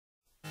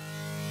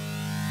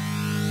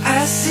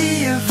I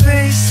see your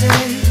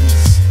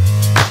faces,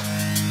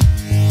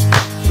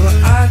 but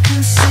I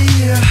can see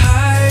you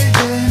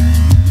hiding.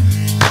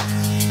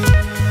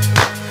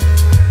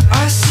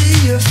 I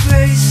see your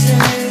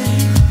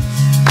faces,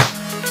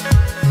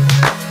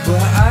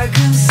 but I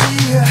can see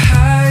you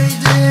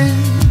hiding.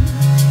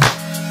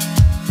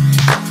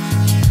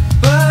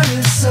 But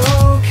it's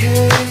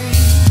okay,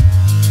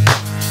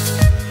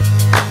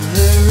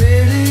 there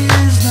really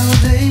is no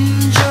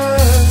danger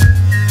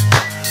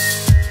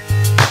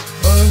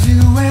of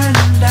you and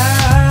I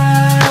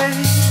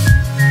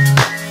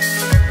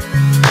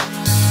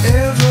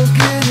ever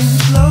getting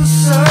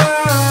closer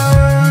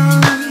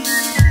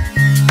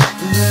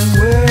than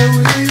where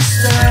we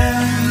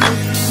stand.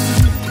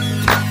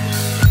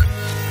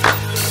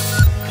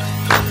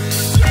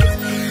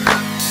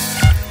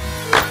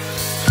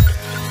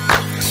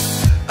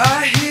 I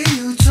hear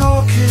you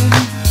talking,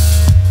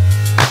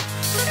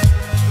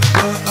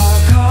 but I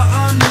can't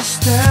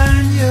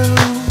understand you.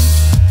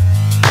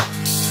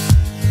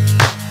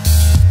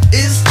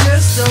 It's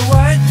just a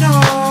white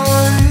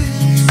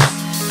noise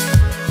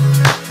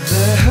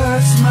that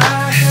hurts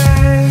my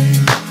head.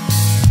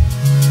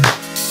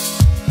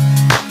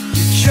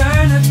 You're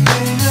trying to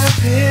paint a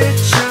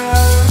picture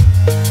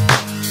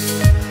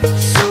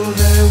so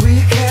that we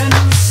can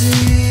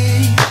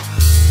see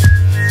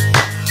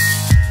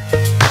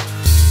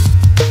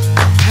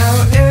how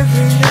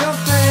every little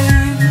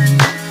thing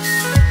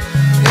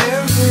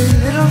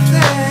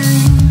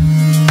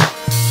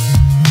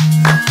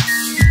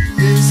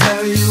is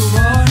how you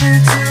want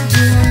it to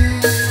be.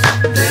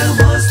 There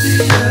must be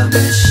a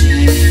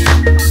machine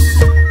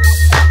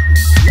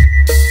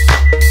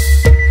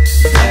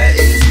that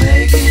is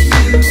making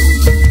you.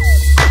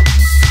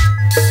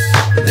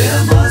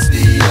 There must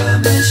be a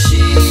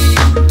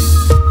machine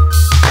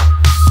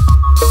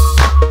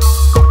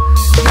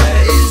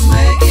that is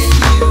making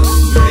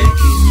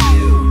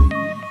you.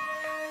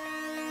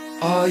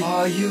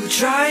 Are you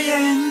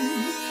trying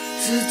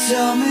to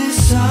tell me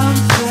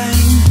something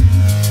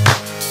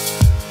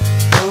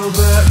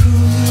about who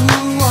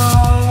you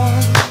are?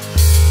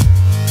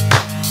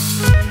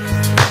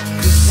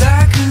 'Cause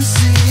I can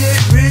see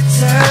it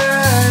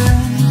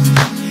written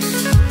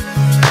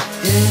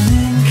in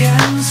ink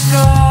and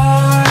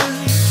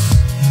scars,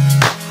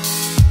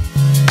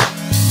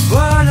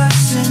 but I've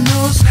seen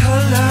those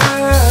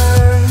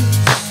colors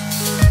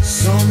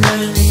so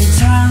many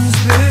times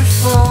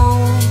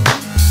before,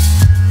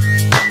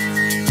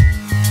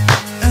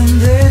 and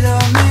they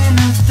don't mean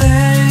a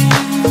thing.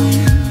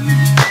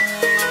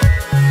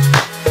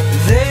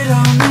 They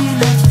don't mean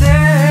a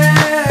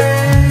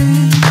thing.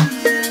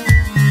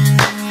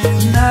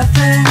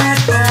 Nothing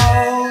at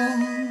all.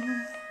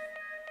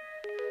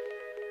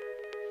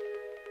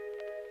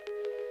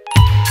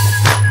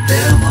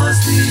 There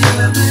must be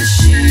a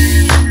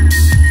machine